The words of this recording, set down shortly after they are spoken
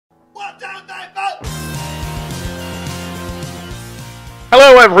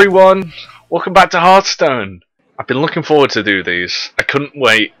Hello everyone! Welcome back to Hearthstone! I've been looking forward to do these. I couldn't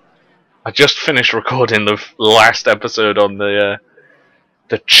wait. I just finished recording the last episode on the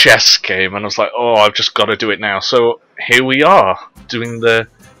chess game and I was like, oh, I've just got to do it now. So here we are, doing the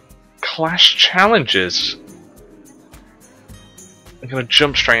Clash challenges. I'm going to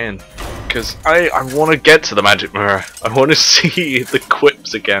jump straight in, because I want to get to the magic mirror. I want to see the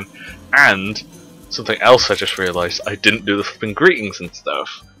quips again. And something else I just realised, I didn't do the flipping greetings and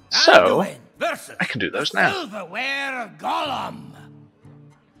stuff. So, I can do those now. Silverware Golem.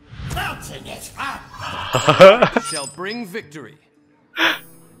 Belting is fun. Shall bring victory.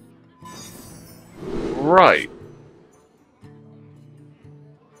 Right.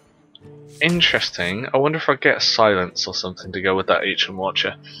 Interesting. I wonder if I get silence or something to go with that Ancient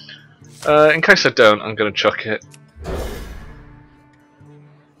Watcher. In case I don't, I'm going to chuck it.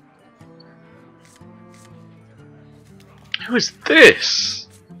 Who is this?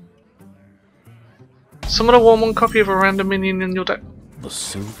 Summon a 1/1 copy of a random minion in your deck. The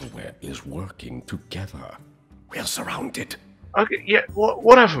silverware is working together. We're surrounded. Okay, yeah,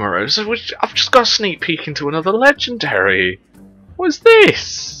 whatever, Morose. I've just got a sneak peek into another legendary. What's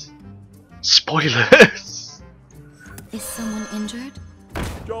this? Spoilers. Is someone injured?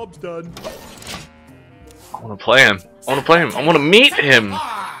 Job's done. I want to play him. I want to play him. I want to meet him.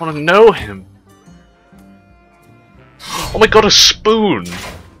 I want to know him. Oh my god, a spoon!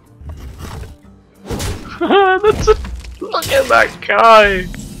 That's a... Look at that guy!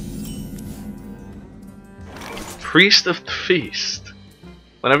 Priest of the Feast.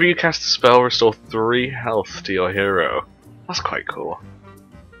 Whenever you cast a spell, restore 3 health to your hero. That's quite cool.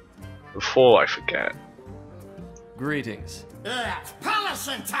 Before I forget. Greetings. It's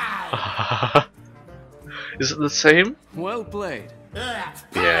Palacin time. Is it the same? Well played. Yeah,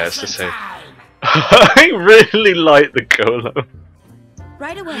 it's the same. I really like the golem.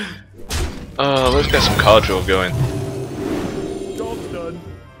 Right away. Let's get some card draw going. Job's done.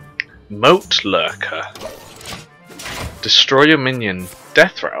 Moat Lurker. Destroy your minion.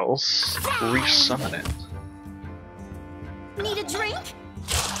 Death Rattles. Resummon it. Need a drink?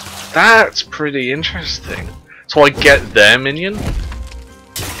 That's pretty interesting. So I get their minion?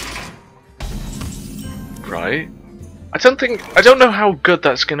 Right. I don't know how good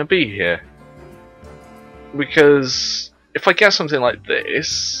that's gonna be here. Because if I get something like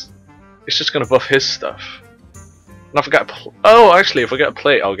this, it's just gonna buff his stuff. And if I get actually, if I get a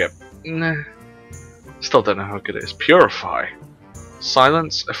plate, I'll get. Nah. Still don't know how good it is. Purify.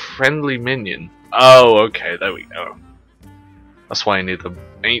 Silence a friendly minion. Oh, okay, there we go. That's why I need the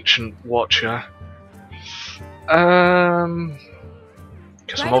Ancient Watcher.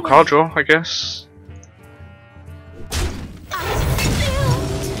 Get some more card draw, I guess.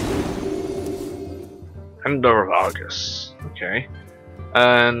 Ender of Argus. Okay.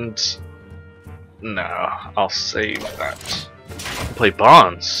 And no, I'll save that. Play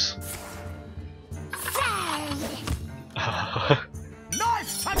Barnes.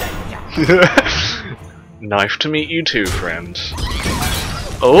 Knife to meet you too, friend.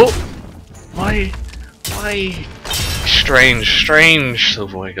 Oh! Why strange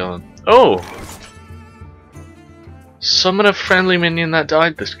Silverware Golem. Oh! Summon a friendly minion that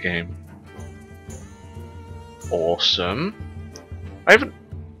died this game. Awesome.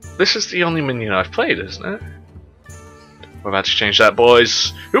 This is the only minion I've played, isn't it? We're about to change that,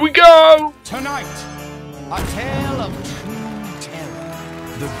 boys. Here we go! Tonight, a tale of true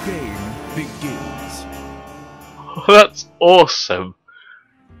terror. The game begins. That's awesome.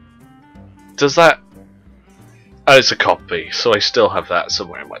 Does that... Oh, it's a copy, so I still have that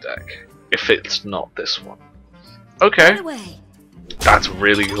somewhere in my deck. If it's not this one. Okay. That's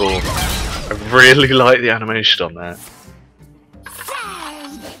really cool. I really like the animation on that.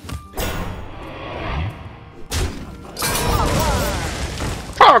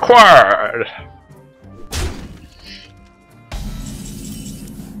 Forward!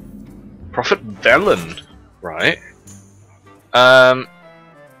 Prophet Velen, right?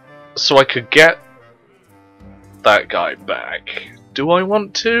 So I could get that guy back. Do I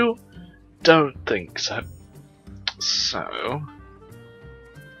want to? Don't think so. So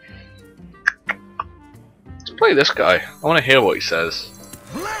let's play this guy. I want to hear what he says.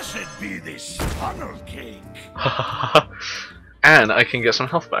 Blessed be this funnel cake. And I can get some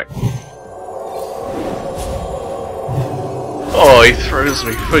health back. Oh, he throws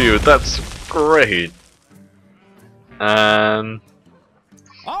me food. That's great. Let's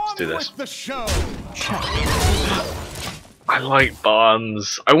do this. The show. I like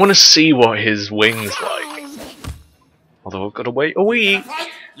Barnes. I want to see what his wings like. Although I've got to wait a week.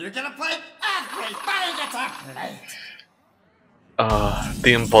 You're gonna play everybody gets a play.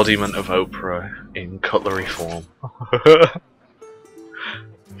 The embodiment of Oprah in cutlery form.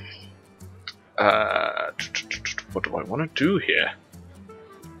 What do I want to do here?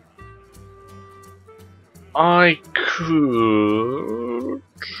 I could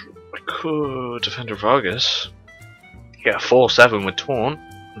Defender Vargas. Get a 4/7 with Taunt,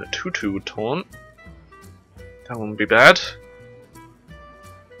 and a 2/2 with Taunt. That wouldn't be bad.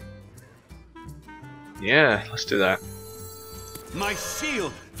 Yeah, let's do that. My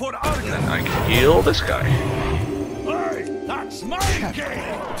shield for And Argon. then I can heal this guy. Hey, that's my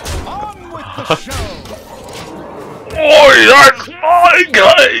game. On with the show. Oi, that's my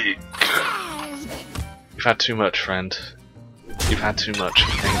guy! You've had too much, friend. You've had too much, I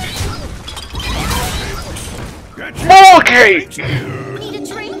think. More cake! Need a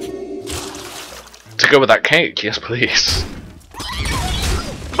drink? To go with that cake, yes please.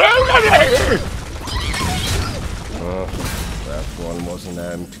 That one was an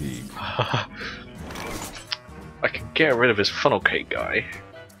antique. I can get rid of his funnel cake guy.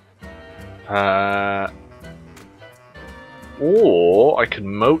 Or I can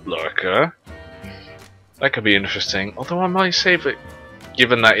moat lurker. That could be interesting. Although I might save it,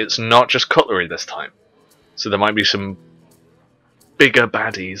 given that it's not just cutlery this time. So there might be some bigger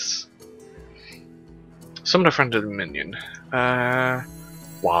baddies. Summon a friend of the minion.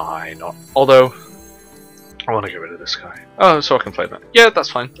 Why not? Although I want to get rid of this guy. Oh, so I can play that. Yeah, that's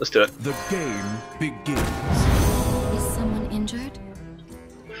fine. Let's do it. The game begins. Is someone injured?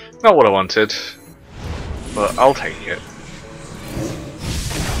 Not what I wanted, but I'll take it.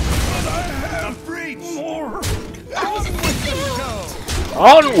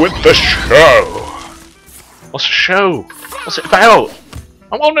 On with the show! What's the show? What's it about?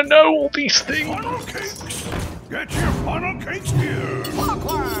 I want to know all these things! Funnel cakes. Get your funnel cakes here.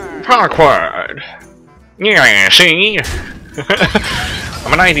 Parkward! Yeah, see?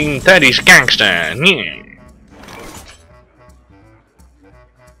 I'm a 1930s gangster! Yeah.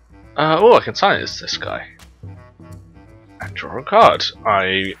 Oh, I can silence this guy. And draw a card.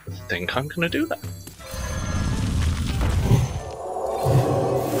 I think I'm gonna do that.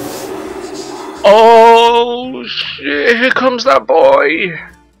 Oh shit, here comes that boy!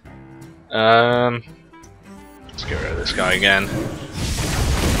 Let's get rid of this guy again.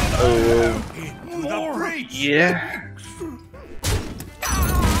 Oh, yeah.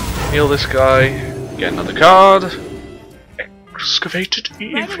 Heal this guy, get another card. Excavated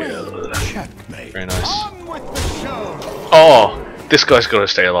Evil. Very nice. On with the show. Oh, this guy's gotta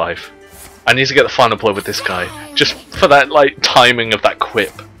stay alive. I need to get the final blow with this guy. Just for that, like, timing of that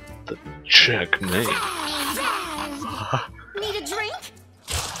quip. The checkmate. Need a drink?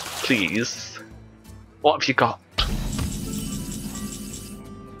 Please. What have you got?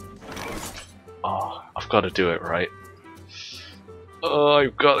 Oh, I've got to do it right. Oh,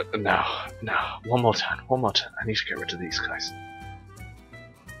 I've got it. No, no. One more turn. One more turn. I need to get rid of these guys.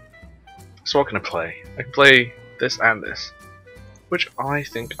 So what can I play? I can play this and this. Which I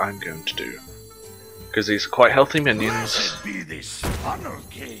think I'm going to do. Because these are quite healthy minions. Blessed be this funnel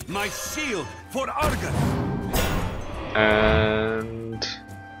cake. My shield for Argon. And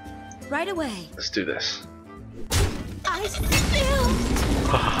Right away. let's do this. I still.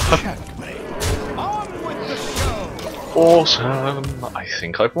 Checkmate. On with the show. Awesome! I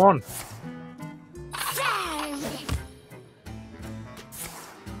think I've won.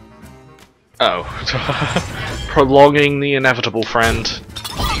 Oh. Prolonging the inevitable, friend.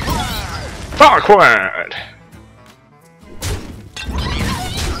 Backward!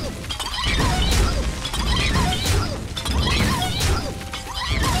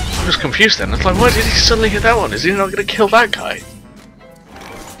 I was confused then. It's like, why did he suddenly hit that one? Is he not going to kill that guy?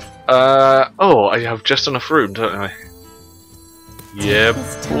 Oh, I have just enough room, don't I? Yeah,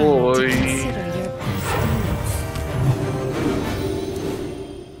 It's time to boy. consider your past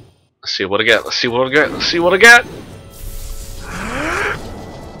Let's see what I get. Let's see what I get. Let's see what I get.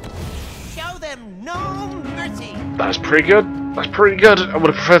 Show them no mercy. That's pretty good. That's pretty good. I would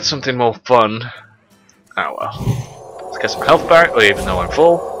have preferred something more fun. Oh well. Let's get some health back, even though I'm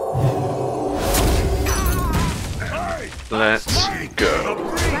full. Let's go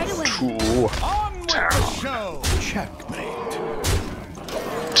right away. to On with the town. show. Checkmate.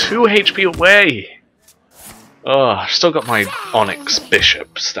 2 HP away. Oh, I've still got my ONiK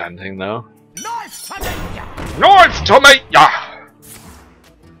bishop standing though. Knife to the North to me! Yeah.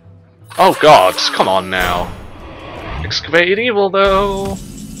 Oh god, come on now. Excavated Evil though.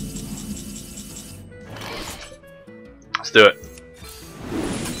 Let's do it.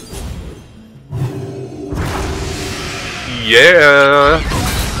 Yeah!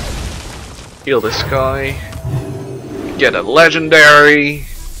 Heal this guy. Get a legendary.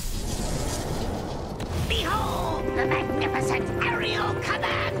 Behold the magnificent aerial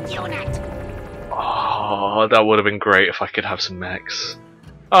command unit! Oh, that would have been great if I could have some mechs.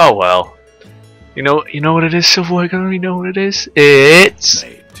 Oh well. You know what it is, Silverwagon? You know what it is? It's...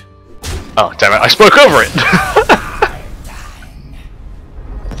 Oh, damn it, I spoke over it!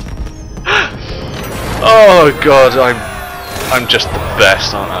 Oh god, I'm just the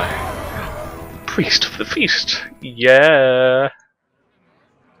best, aren't I? Priest of the feast. Yeah.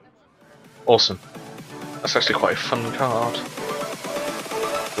 Awesome. That's actually quite a fun card.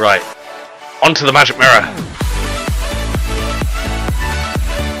 Right. Onto the magic mirror.